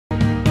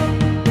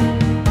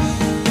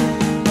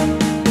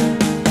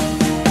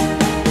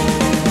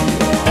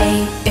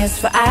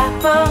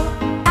apple,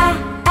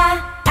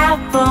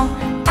 apple,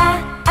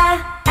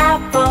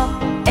 apple.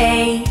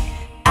 A,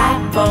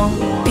 apple.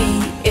 B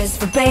is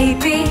for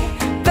baby,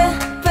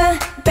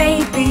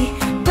 baby,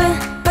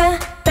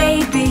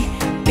 baby.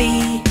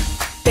 B,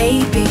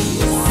 baby.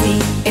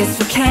 C is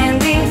for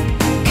candy,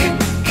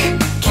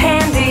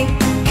 candy,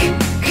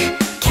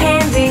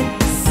 candy.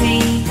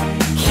 C,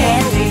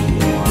 candy.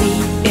 D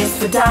is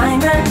for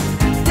diamond,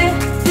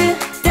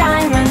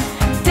 diamond,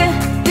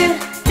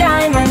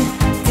 diamond.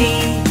 D,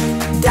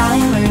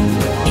 diamond.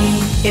 E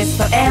is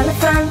for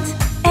elephant,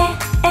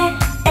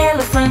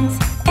 elephant,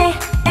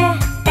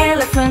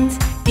 elephant.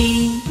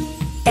 E,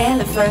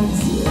 elephant.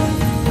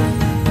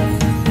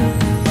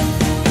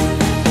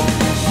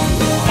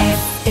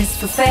 F is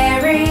for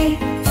fairy,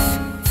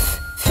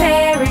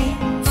 fairy,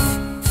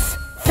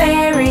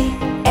 fairy.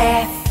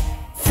 F,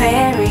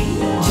 fairy.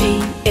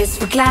 G is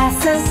for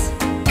glasses,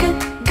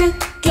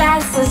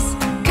 glasses,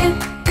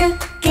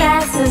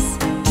 glasses.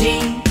 G,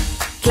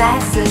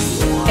 glasses.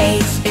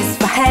 H is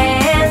for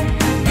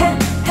hand,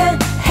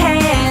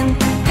 hand,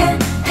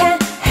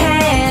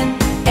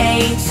 hand.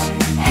 H,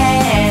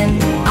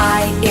 hand.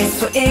 I is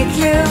for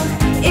igloo,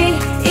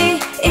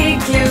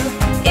 igloo,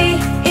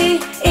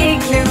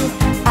 igloo.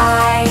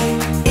 I,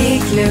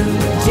 igloo.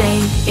 J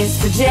is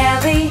for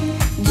jelly,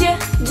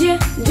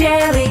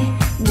 jelly,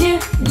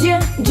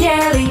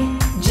 jelly.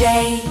 J,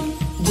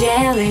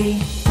 jelly.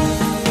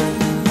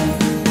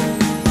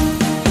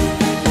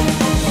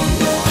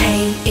 K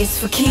is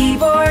for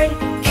keyboard,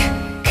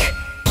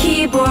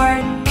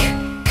 keyboard,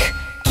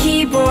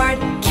 keyboard.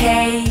 K,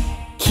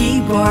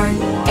 keyboard.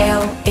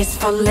 L is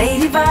for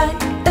ladybug,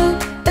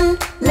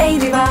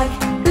 ladybug,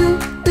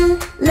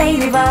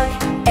 ladybug.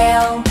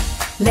 L,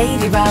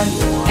 ladybug.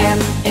 M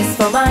is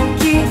for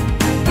monkey,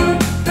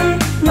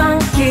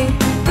 monkey,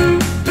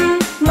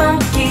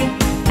 monkey.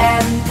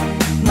 M,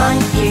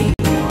 monkey.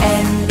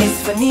 N is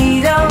for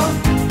needle,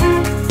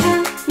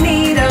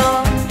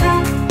 needle,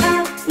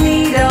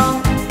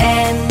 needle.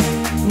 N,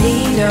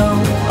 needle.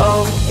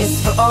 O is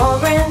for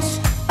orange,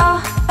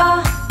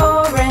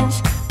 orange,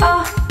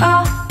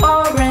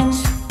 orange.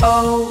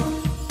 O,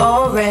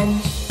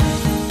 orange.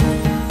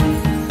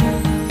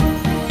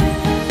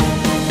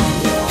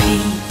 P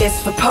is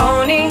for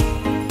pony,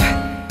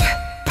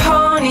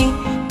 pony,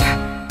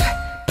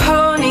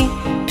 pony.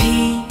 P,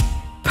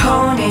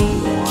 pony.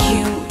 Q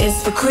is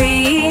for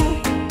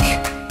queen,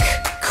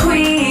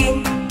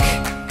 queen,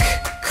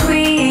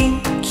 queen.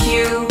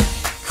 Q,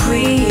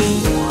 queen.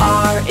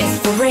 R is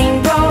for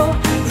rainbow,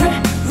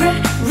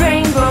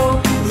 rainbow,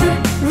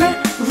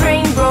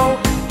 rainbow.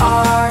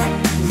 R,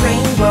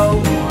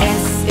 rainbow.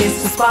 S is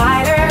for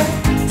spider,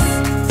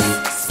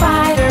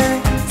 spider,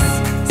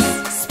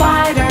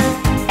 spider.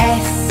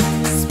 S,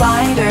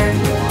 spider.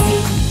 T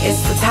is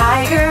for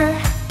tiger,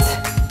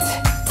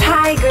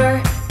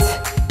 tiger,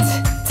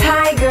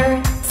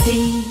 tiger. T,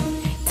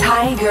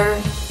 tiger.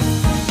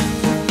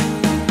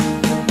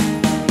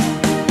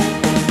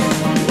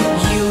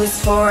 U is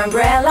for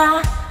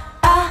umbrella,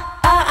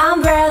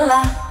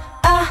 umbrella,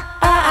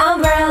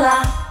 umbrella.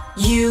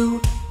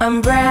 U,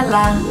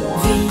 umbrella.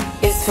 V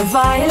is for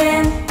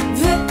violin,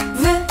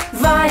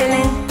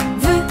 violin,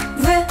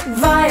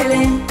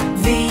 violin.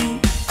 V,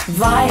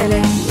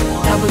 violin.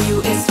 W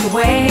is for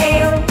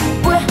whale,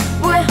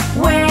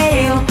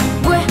 whale,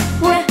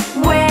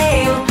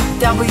 whale.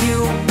 W,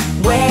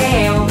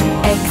 whale.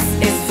 X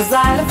is for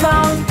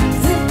xylophone,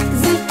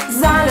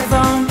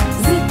 xylophone,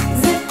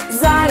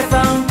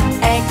 xylophone.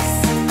 X,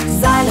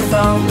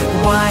 xylophone.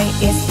 Y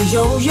is for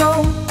yo-yo,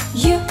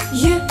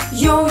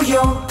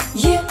 yo-yo,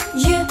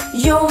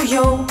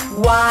 yo-yo.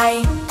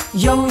 Y,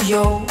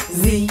 yo-yo.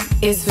 Z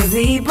is for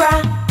zebra,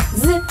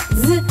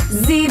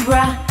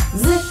 zebra,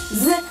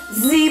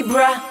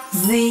 zebra.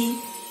 Z,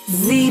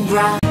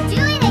 zebra. Do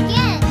it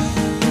again.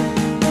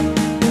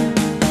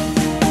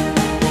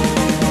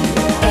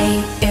 A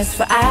is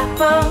for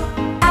apple,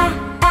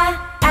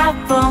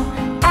 apple,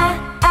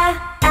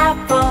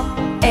 apple.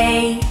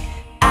 A,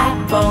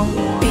 apple.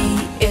 B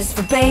is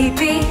for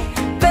baby,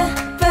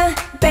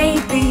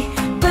 baby,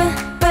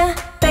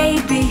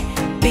 baby.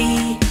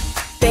 B,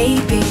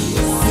 baby.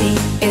 C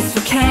is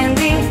for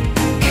candy,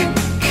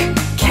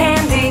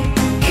 candy,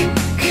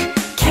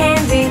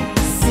 candy.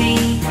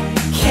 C,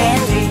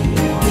 candy.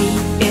 D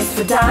is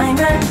for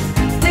diamond,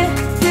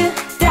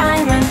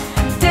 diamond,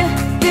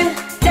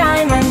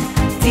 diamond.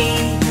 D,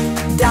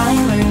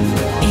 diamond.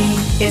 E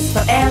is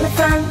for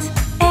elephant,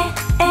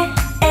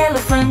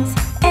 elephant,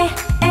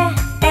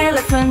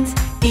 elephant.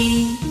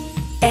 E,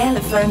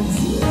 elephant.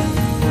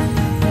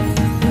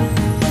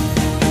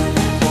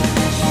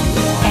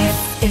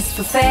 F is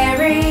for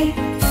fairy,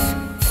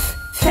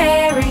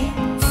 fairy,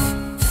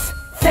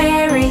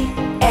 fairy.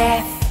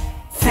 F,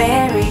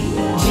 fairy.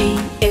 G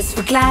is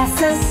for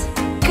glasses,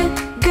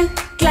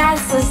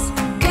 glasses,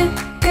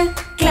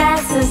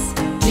 glasses.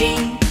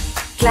 G,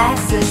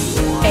 glasses.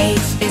 H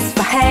is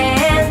for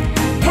hand,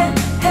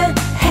 hand,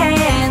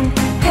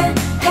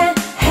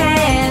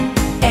 hand.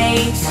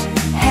 H,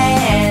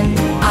 hand.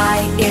 I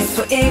is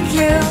for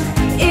igloo,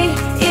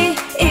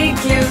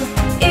 igloo,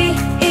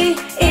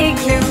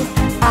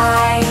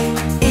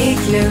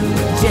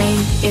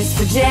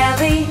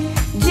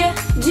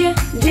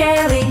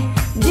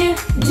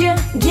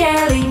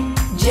 jelly.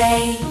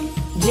 J,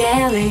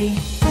 jelly.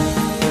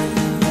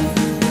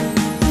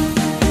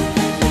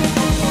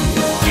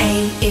 K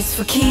is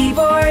for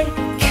keyboard.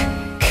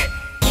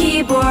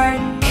 Keyboard.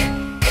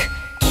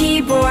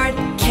 Keyboard.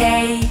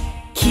 K,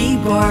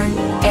 keyboard.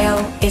 L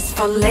is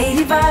for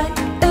ladybug.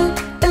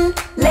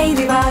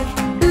 Ladybug.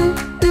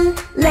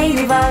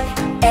 Ladybug.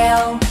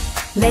 L,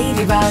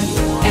 ladybug.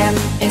 M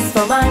is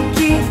for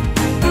monkey.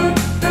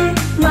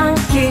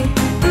 Monkey.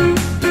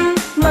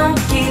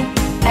 Monkey.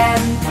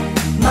 M,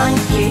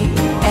 monkey.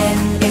 N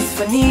is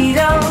for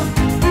needle.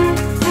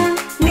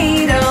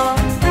 Needle.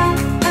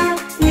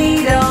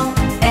 Needle.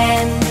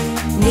 N,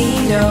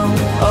 needle.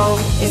 O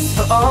is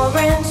for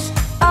orange.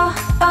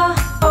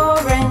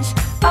 Orange.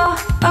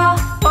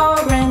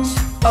 Orange.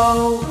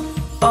 O,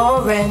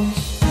 orange.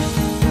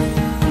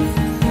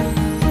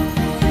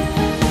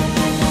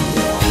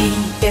 P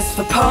is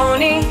for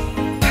pony.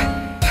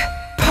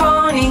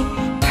 Pony.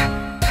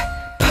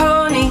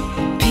 Pony.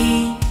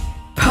 P,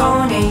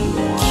 pony.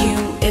 Q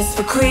is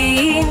for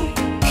queen.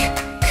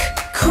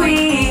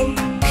 Queen.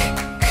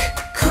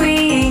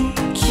 Queen.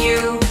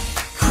 Q,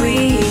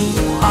 queen.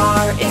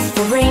 R is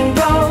for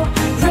rainbow.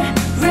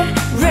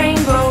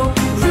 Rainbow.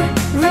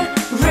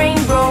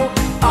 Rainbow.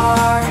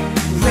 R,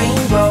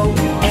 rainbow.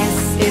 S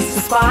is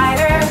for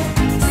spider.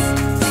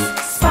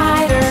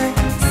 Spider.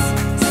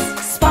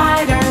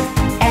 Spider.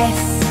 S,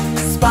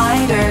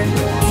 spider.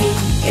 T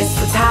is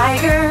for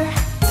tiger.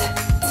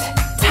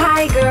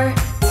 Tiger.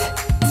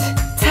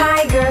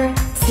 Tiger.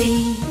 T,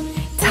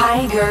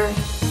 tiger.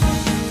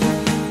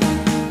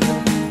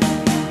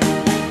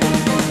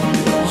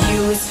 U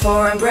is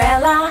for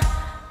umbrella.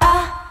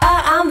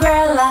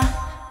 Umbrella.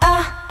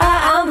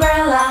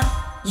 Umbrella.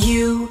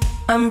 U,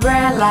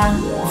 umbrella.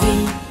 V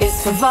is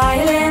for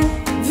violin.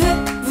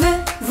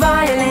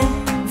 Violin.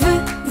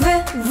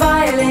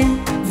 Violin.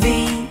 V,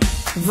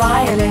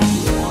 violin.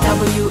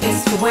 W is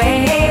for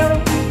whale.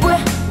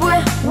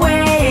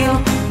 Whale.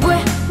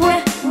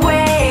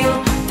 Whale.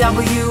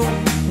 W,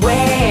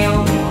 whale.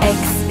 X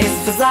is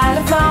for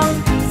xylophone.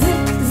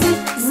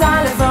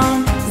 Xylophone.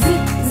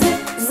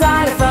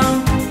 Xylophone.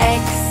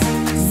 X,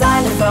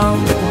 xylophone.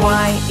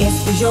 Y is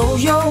for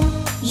yo-yo.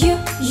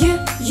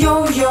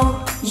 Yo-yo.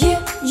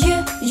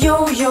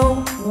 Yo-yo.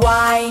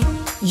 Y,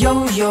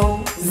 yo-yo.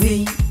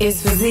 Z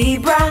is for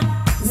zebra.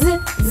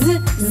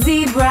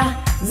 Zebra.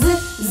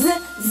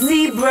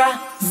 Zebra.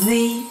 Z,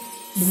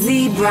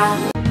 zebra.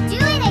 Do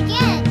it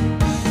again.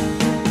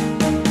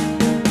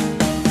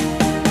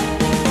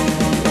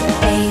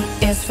 A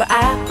is for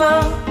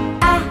apple.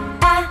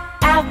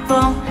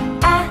 Apple.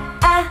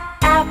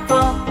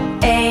 Apple.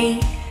 A,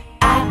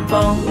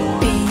 apple.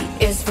 B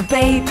is for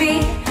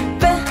baby.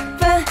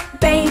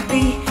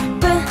 Baby.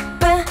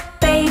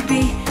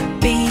 Baby.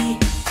 B,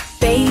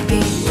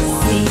 baby.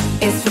 C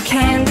is for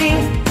candy.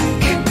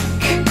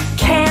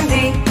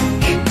 Candy.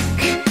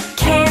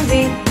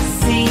 Candy.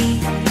 C,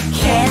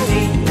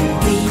 candy.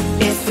 D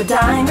is for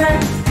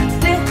diamond.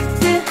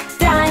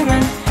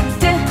 Diamond.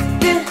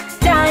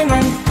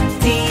 Diamond.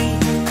 D,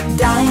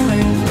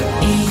 diamond.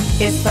 E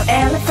is for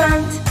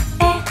elephant.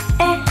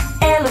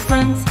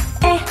 Elephant.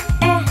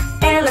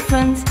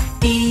 Elephant.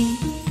 E,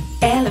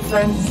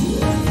 elephant.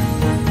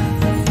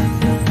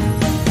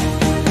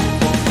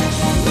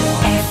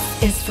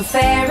 F is for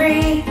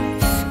fairy.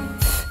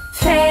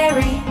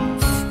 Fairy.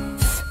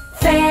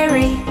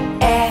 Fairy.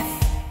 F,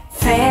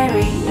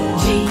 fairy.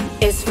 G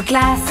is for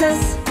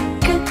glasses.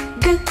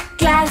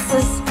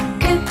 Glasses.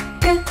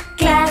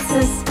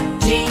 Glasses.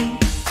 G,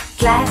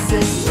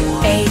 glasses.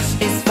 H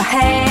is for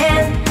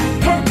hand.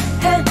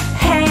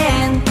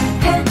 Hand.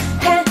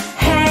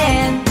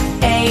 Hand.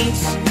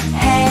 H,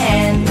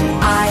 hand.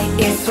 I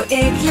is for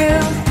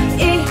igloo.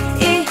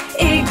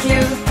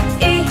 Igloo.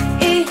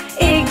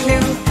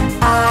 Igloo.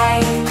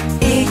 I,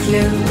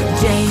 igloo.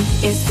 J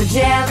is for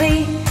jelly.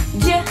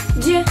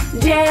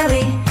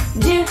 Jelly.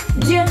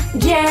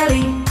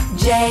 Jelly.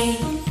 J,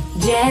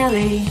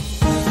 jelly.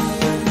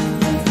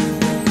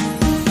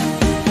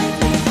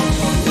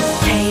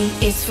 K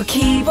is for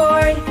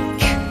keyboard.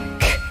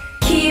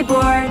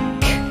 Keyboard.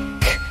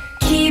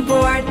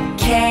 Keyboard.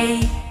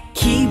 K,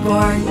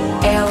 keyboard.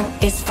 L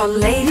is for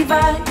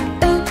ladybug.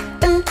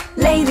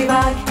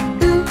 Ladybug.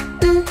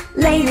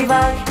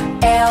 Ladybug.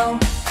 L,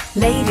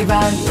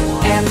 ladybug.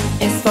 M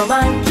is for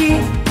monkey.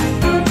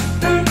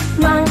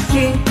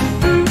 Monkey.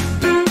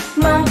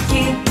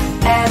 Monkey.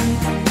 M,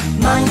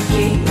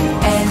 monkey.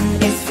 N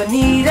is for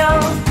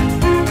needle.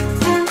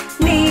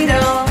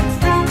 Needle.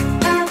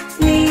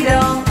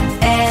 Needle.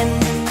 N,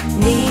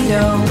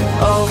 needle.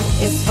 O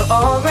is for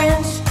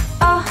orange.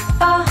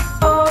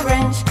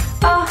 Orange.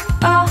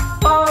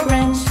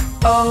 Orange.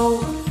 O,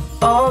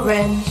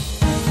 orange.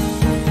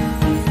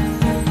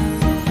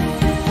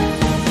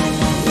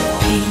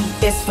 P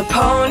is for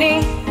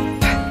pony.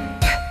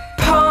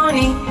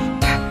 Pony.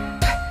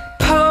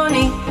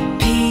 Pony.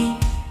 P,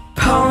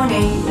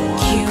 pony.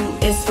 Q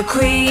is for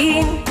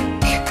queen.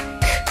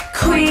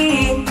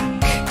 Queen.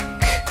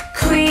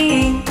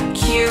 Queen.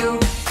 Q,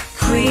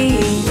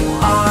 queen.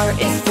 R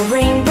is for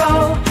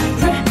rainbow.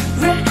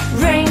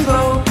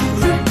 Rainbow.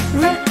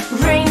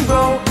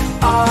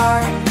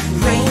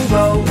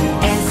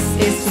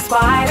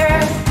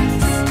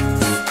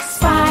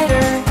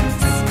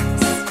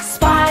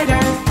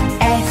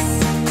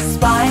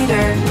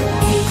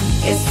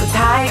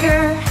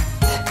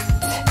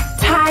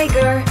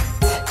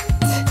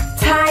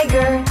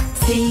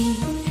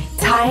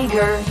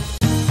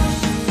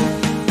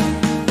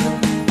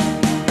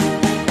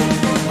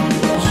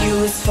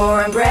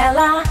 for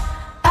umbrella.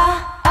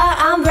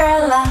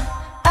 Umbrella.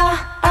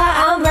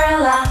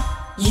 Umbrella.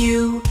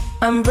 U,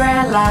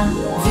 umbrella.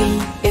 V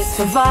is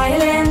for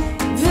violin.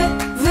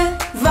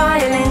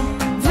 Violin.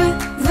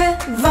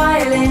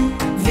 Violin.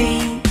 V,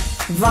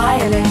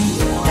 violin.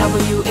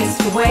 W is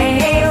for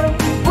whale.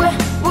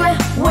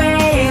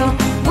 Whale.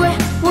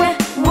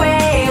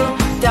 Whale.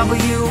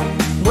 W,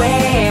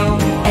 whale.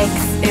 X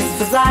is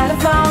for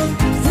xylophone.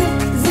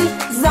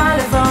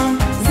 Xylophone.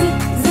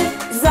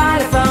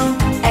 Xylophone.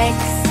 X,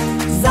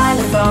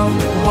 xylophone.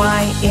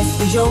 Y is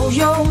for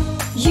yo-yo.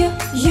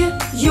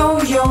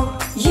 Yo-yo.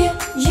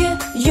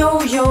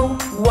 Yo-yo.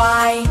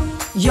 Y,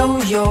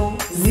 yo-yo.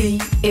 Z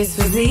is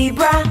for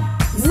zebra.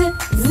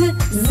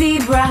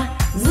 Zebra.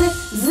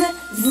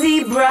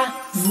 Zebra.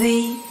 Z,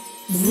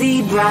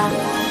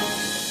 zebra.